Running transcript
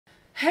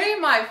Hey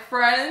my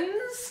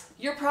friends!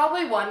 You're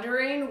probably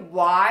wondering,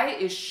 why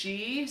is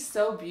she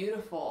so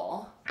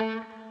beautiful?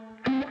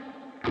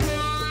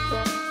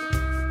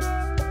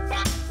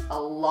 A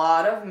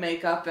lot of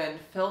makeup and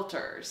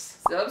filters.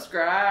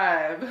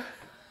 Subscribe!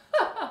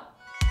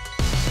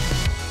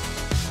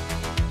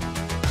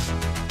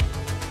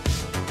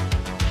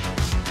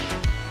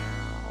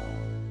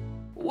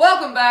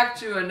 Welcome back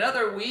to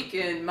another week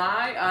in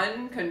my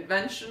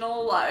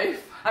unconventional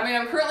life. I mean,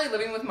 I'm currently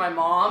living with my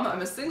mom,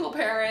 I'm a single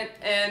parent,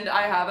 and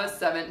I have a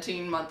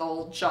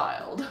 17-month-old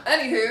child.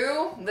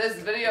 Anywho, this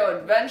video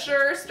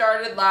adventure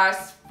started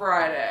last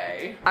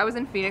Friday. I was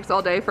in Phoenix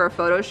all day for a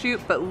photo shoot,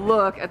 but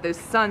look at this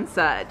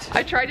sunset.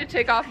 I tried to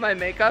take off my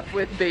makeup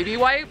with baby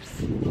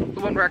wipes.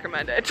 Wouldn't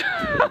recommend it.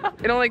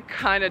 It only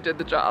kind of did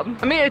the job.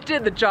 I mean, it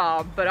did the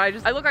job, but I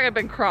look like I've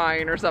been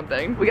crying or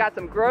something. We got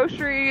some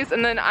groceries,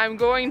 and then I'm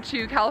going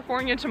to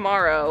California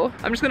tomorrow.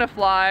 I'm just gonna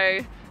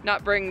fly,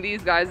 not bring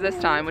these guys this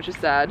time, which is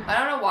sad. I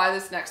don't know why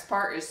this next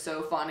part is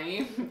so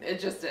funny. It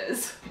just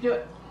is. Do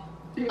it.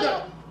 Do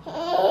it.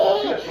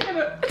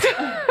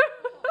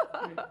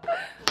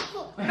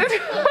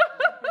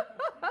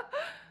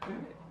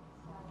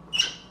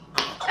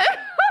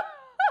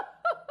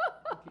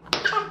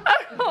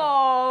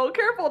 Oh,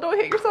 careful, don't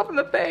hit yourself in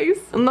the face.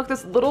 And look,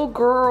 this little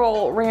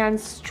girl ran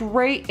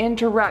straight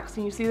into Rex.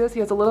 And you see this? He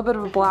has a little bit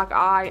of a black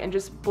eye and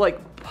just like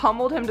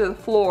pummeled him to the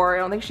floor. I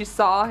don't think she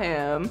saw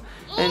him.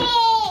 And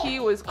he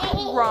was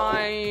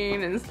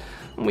crying, and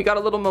we got a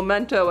little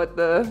memento at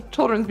the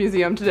Children's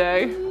Museum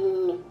today.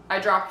 I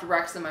dropped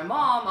Rex and my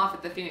mom off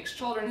at the Phoenix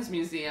Children's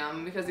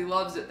Museum because he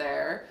loves it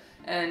there.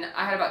 And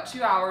I had about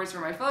 2 hours for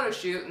my photo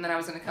shoot, and then I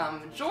was gonna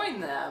come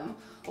join them.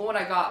 Well, when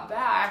I got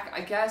back,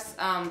 I guess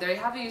they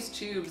have these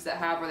tubes that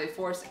have where they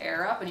force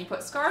air up and you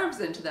put scarves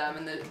into them,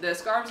 and the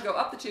scarves go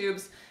up the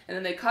tubes and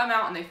then they come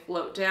out and they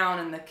float down,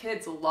 and the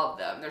kids love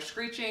them. They're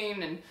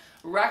screeching, and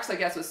Rex, I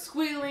guess, was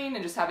squealing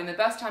and just having the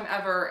best time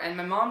ever, and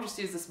my mom just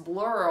sees this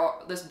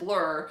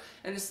blur,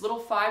 and this little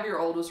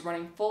 5-year-old was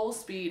running full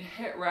speed,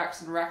 hit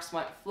Rex, and Rex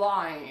went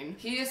flying.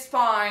 He is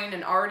fine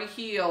and already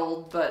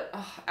healed, but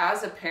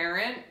as a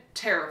parent,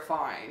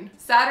 terrifying.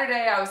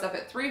 Saturday, I was up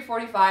at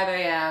 3:45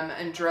 a.m.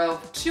 and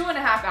drove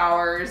 2.5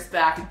 hours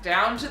back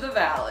down to the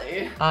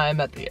valley.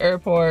 I'm at the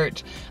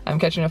airport. I'm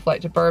catching a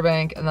flight to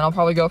Burbank, and then I'll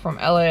probably go from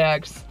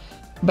LAX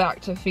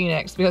back to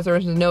Phoenix because there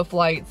was no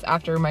flights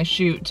after my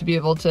shoot to be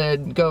able to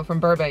go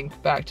from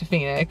Burbank back to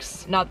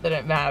Phoenix. Not that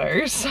it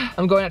matters.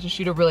 I'm going out to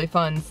shoot a really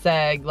fun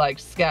SAG-like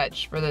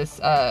sketch for this,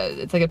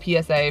 it's like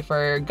a PSA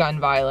for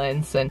gun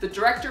violence. And the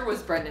director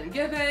was Brendan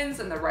Gibbons,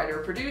 and the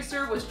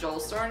writer-producer was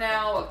Joel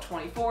Surnow of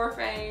 24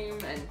 fame,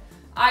 and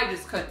I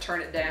just couldn't turn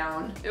it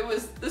down.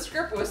 The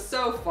script was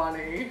so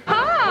funny.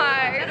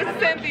 Hi, this is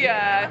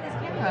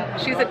Cynthia.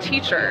 She's a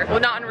teacher. Well,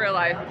 not in real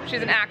life.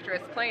 She's an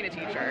actress playing a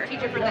teacher.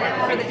 Teacher for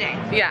the day.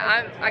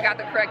 Yeah, I got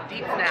the correct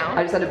deets now.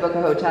 I just had to book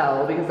a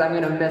hotel because I'm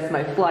gonna miss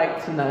my flight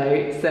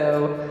tonight.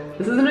 So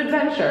this is an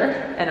adventure,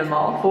 and I'm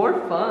all for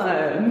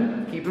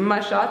fun. Keeping my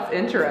shots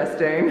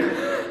interesting.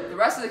 The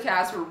rest of the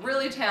cast were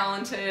really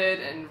talented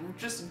and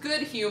just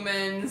good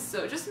humans,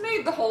 so it just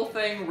made the whole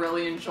thing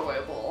really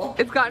enjoyable.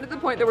 It's gotten to the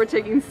point that we're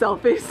taking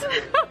selfies.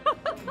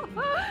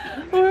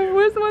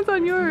 Where's the ones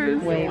on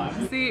yours? Wait.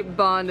 See,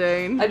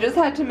 bonding. I just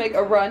had to make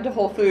a run to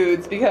Whole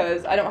Foods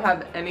because I don't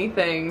have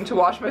anything to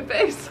wash my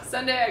face.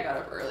 Sunday, I got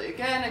up early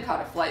again and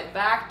caught a flight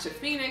back to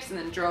Phoenix, and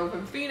then drove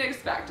from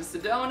Phoenix back to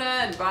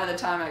Sedona, and by the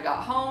time I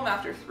got home,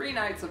 after 3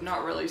 nights of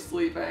not really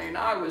sleeping,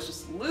 I was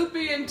just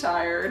loopy and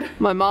tired.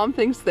 My mom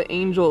thinks the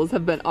angels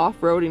have been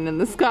off-roading in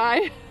the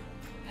sky.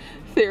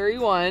 Theory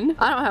 1.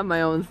 I don't have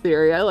my own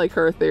theory. I like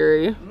her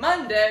theory.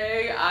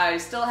 Monday, I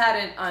still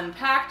hadn't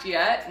unpacked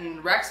yet,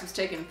 and Rex was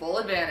taking full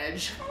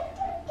advantage.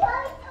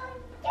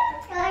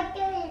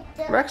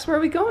 Rex, where are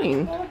we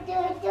going?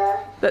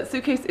 That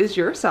suitcase is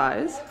your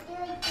size.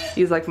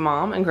 He's like,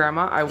 Mom and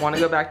Grandma, I want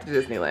to go back to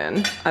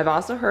Disneyland. I've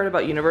also heard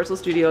about Universal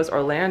Studios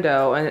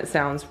Orlando, and it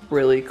sounds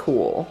really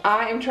cool.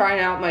 I am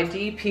trying out my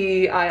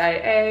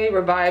DPIIA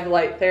Revive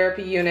Light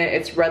Therapy Unit.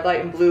 It's red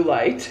light and blue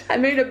light. I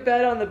made a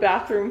bed on the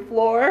bathroom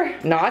floor.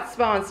 Not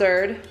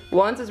sponsored.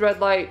 1 is red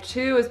light,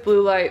 2 is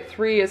blue light,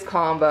 3 is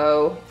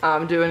combo.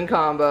 I'm doing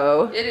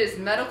combo. It is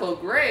medical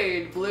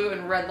grade blue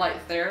and red light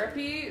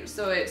therapy,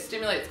 so it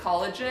stimulates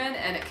collagen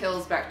and it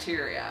kills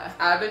bacteria.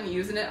 I've been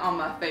using it on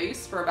my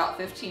face for about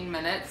 15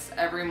 minutes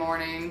every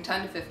morning,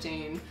 10 to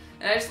 15,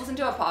 and I just listen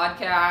to a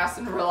podcast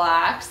and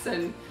relax.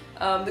 And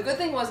the good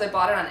thing was I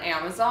bought it on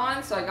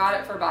Amazon, so I got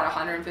it for about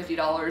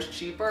 $150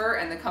 cheaper,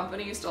 and the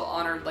company still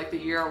honored like the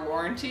year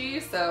warranty,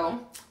 so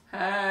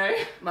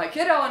hey. My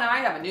kiddo and I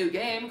have a new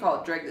game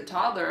called Drag the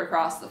Toddler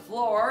Across the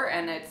Floor,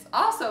 and it's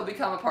also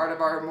become a part of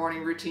our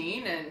morning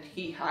routine, and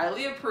he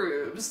highly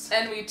approves.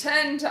 And we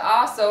tend to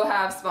also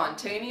have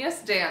spontaneous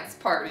dance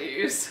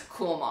parties.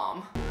 Cool,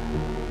 Mom.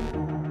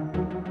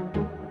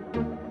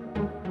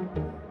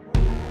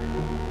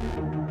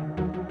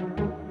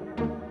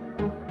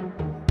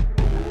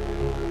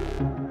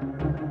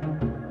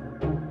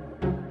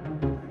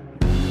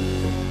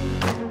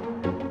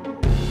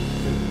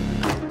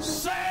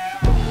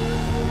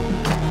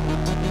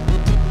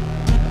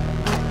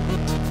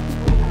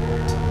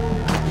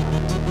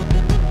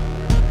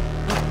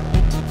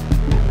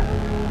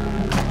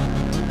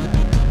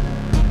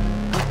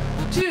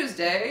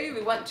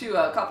 went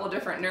to a couple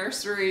different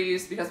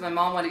nurseries because my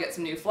mom wanted to get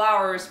some new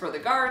flowers for the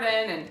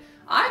garden, and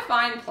I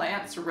find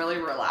plants really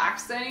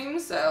relaxing,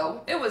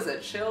 so it was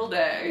a chill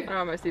day. I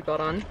don't have my seatbelt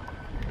on.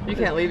 You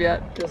can't leave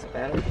yet. Doesn't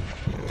matter.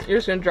 You're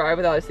just gonna drive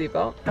without a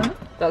seatbelt?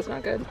 That's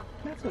not good.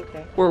 That's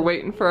okay. We're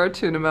waiting for our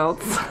tuna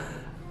melts.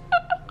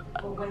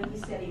 Well, when he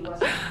said he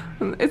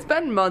wasn't. It's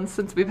been months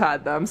since we've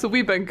had them, so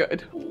we've been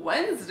good.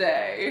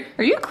 Wednesday.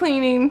 Are you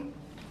cleaning?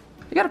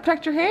 You gotta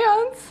protect your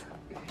hands.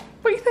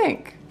 What do you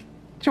think?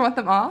 Do you want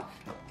them off?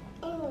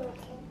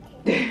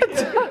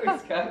 He's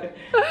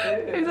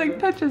like,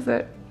 touches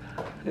it.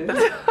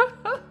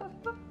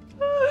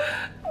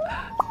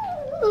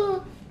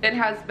 It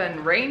has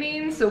been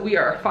raining, so we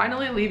are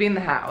finally leaving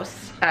the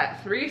house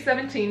at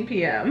 3:17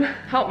 p.m.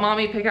 Help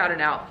mommy pick out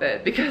an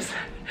outfit because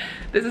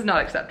this is not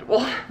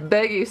acceptable.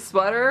 Baggy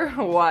sweater?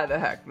 Why the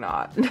heck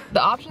not?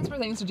 The options for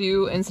things to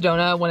do in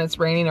Sedona when it's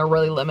raining are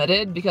really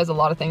limited because a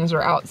lot of things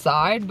are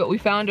outside, but we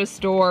found a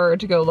store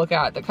to go look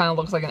at that kind of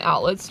looks like an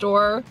outlet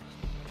store.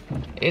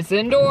 It's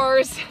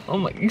indoors. Oh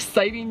my,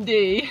 exciting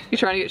day. You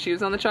trying to get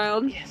shoes on the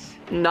child? Yes.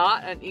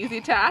 Not an easy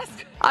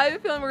task. I have a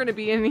feeling we're gonna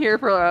be in here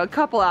for a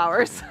couple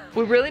hours.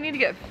 We really need to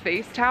get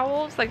face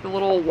towels, like the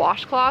little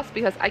washcloths,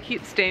 because I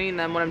keep staining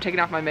them when I'm taking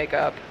off my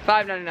makeup.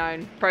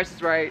 $5.99, price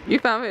is right. You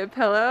found me a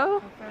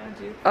pillow? I found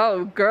you.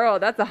 Oh girl,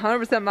 that's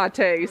 100% my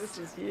taste. This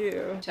is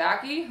you.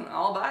 Tacky?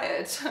 I'll buy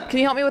it. Can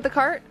you help me with the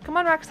cart? Come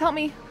on Rex, help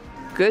me.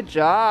 Good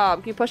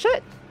job. Can you push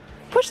it?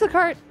 Push the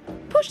cart.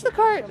 Push the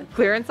cart.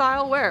 Clearance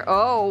aisle where?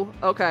 Oh,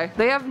 okay.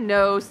 They have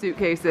no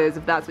suitcases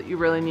if that's what you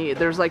really need.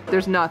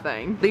 There's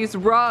nothing. These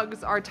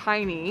rugs are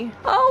tiny.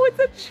 Oh, it's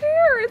a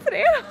chair. It's an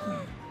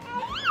animal.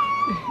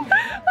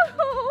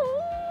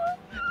 Oh.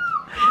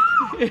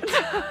 It's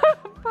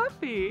a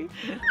puppy.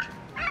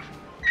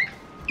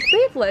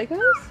 They have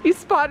Legos? He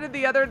spotted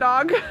the other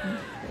dog.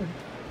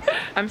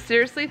 I'm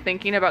seriously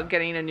thinking about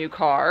getting a new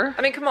car.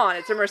 I mean, come on,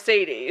 it's a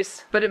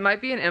Mercedes. But it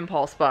might be an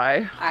impulse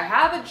buy. I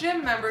have a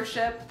gym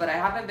membership, but I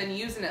haven't been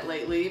using it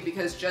lately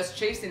because just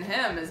chasing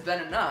him has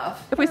been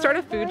enough. If we start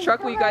a food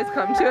truck, will you guys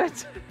come to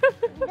it?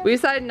 We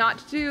decided not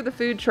to do the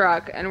food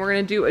truck and we're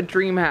gonna do a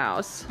dream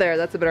house. There,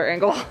 that's a better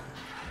angle.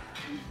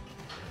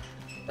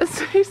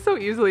 He's so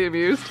easily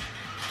amused.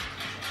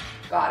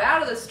 Got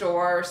out of the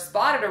store,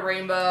 spotted a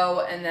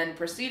rainbow, and then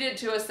proceeded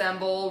to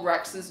assemble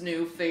Rex's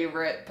new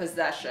favorite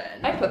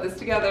possession. I put this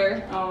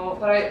together,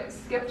 but I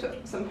skipped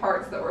some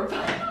parts that were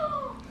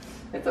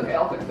It's okay,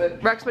 I'll fix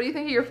it. Rex, what do you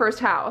think of your first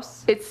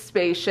house? It's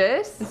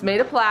spacious, it's made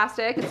of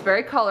plastic, it's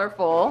very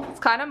colorful, it's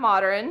kind of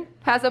modern,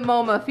 has a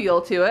MoMA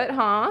feel to it,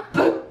 huh?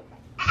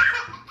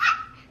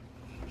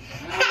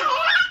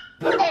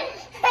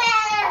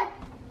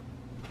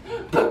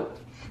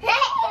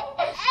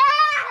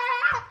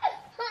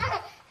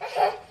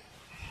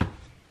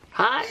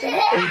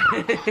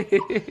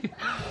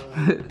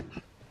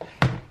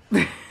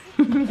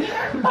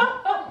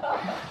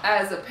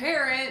 As a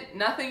parent,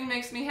 nothing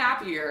makes me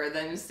happier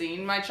than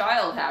seeing my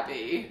child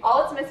happy.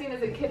 All it's missing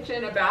is a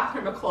kitchen, a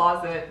bathroom, a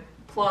closet,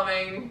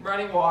 plumbing,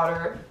 running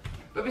water.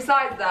 But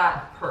besides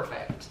that,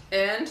 perfect.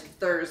 And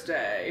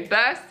Thursday.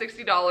 Best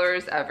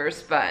 $60 ever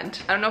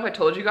spent. I don't know if I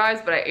told you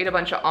guys, but I ate a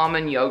bunch of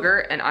almond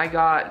yogurt and I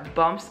got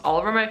bumps all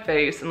over my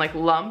face and like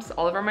lumps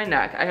all over my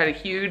neck. I had a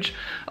huge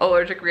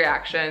allergic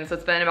reaction. So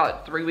it's been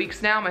about 3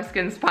 weeks now. My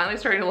skin's finally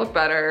starting to look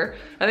better.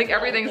 I think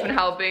everything's been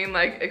helping,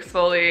 like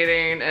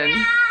exfoliating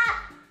and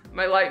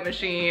my light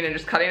machine and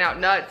just cutting out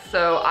nuts.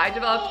 So I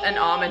developed an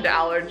almond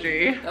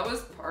allergy. That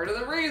was part of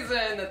the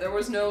reason that there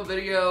was no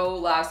video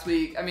last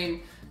week. I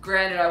mean,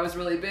 granted, I was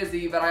really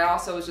busy, but I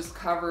also was just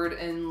covered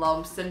in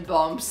lumps and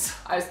bumps.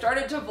 I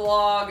started to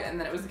vlog and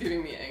then it was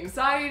giving me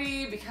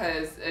anxiety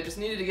because I just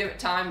needed to give it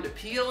time to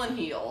peel and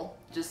heal.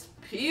 Just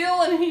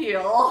peel and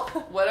heal.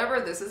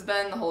 Whatever this has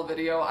been the whole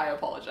video, I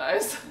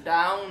apologize.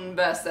 Down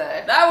Bessie.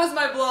 That was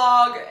my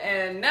vlog,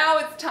 and now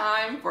it's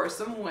time for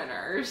some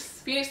winners.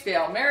 Phoenix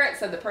Gale Merritt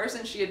said the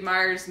person she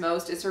admires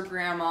most is her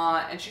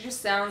grandma, and she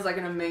just sounds like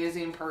an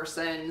amazing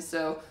person,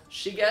 so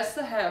she gets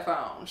the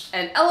headphones.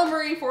 And Ella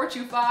Marie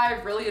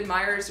 425 really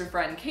admires her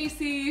friend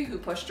Casey, who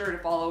pushed her to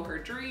follow her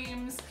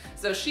dreams.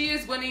 So she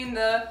is winning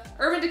the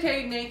Urban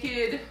Decay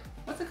Naked,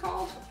 what's it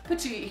called?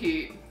 Petite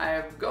Heat. I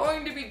am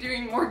going to be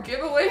doing more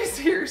giveaways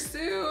here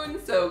soon,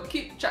 so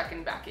keep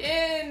checking back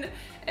in.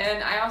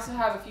 And I also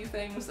have a few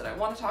things that I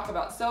want to talk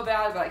about so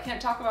bad, but I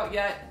can't talk about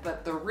yet,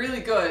 but they're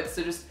really good,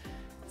 so just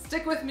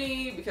stick with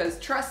me because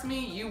trust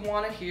me, you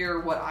want to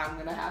hear what I'm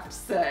gonna have to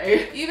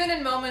say. Even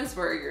in moments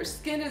where your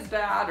skin is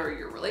bad or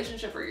your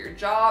relationship or your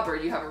job or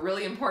you have a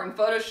really important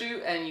photo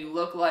shoot and you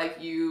look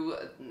like you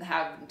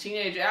have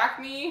teenage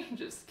acne,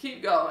 just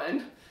keep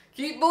going.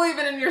 Keep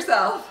believing in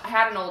yourself. I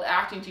had an old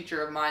acting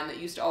teacher of mine that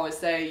used to always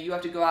say, you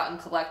have to go out and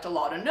collect a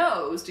lot of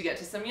no's to get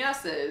to some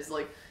yeses.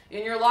 Like,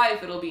 in your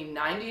life, it'll be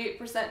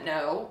 98%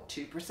 no,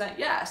 2%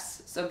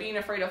 yes. So being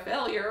afraid of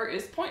failure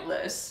is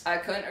pointless. I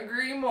couldn't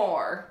agree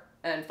more.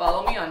 And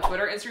follow me on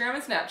Twitter, Instagram,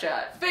 and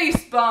Snapchat.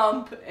 Face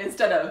bump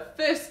instead of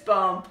fist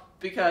bump.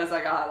 because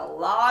I got a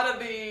lot of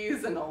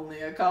these and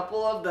only a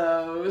couple of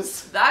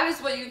those. That is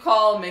what you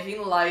call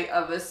making light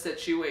of a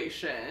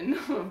situation.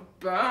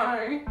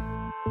 Bye.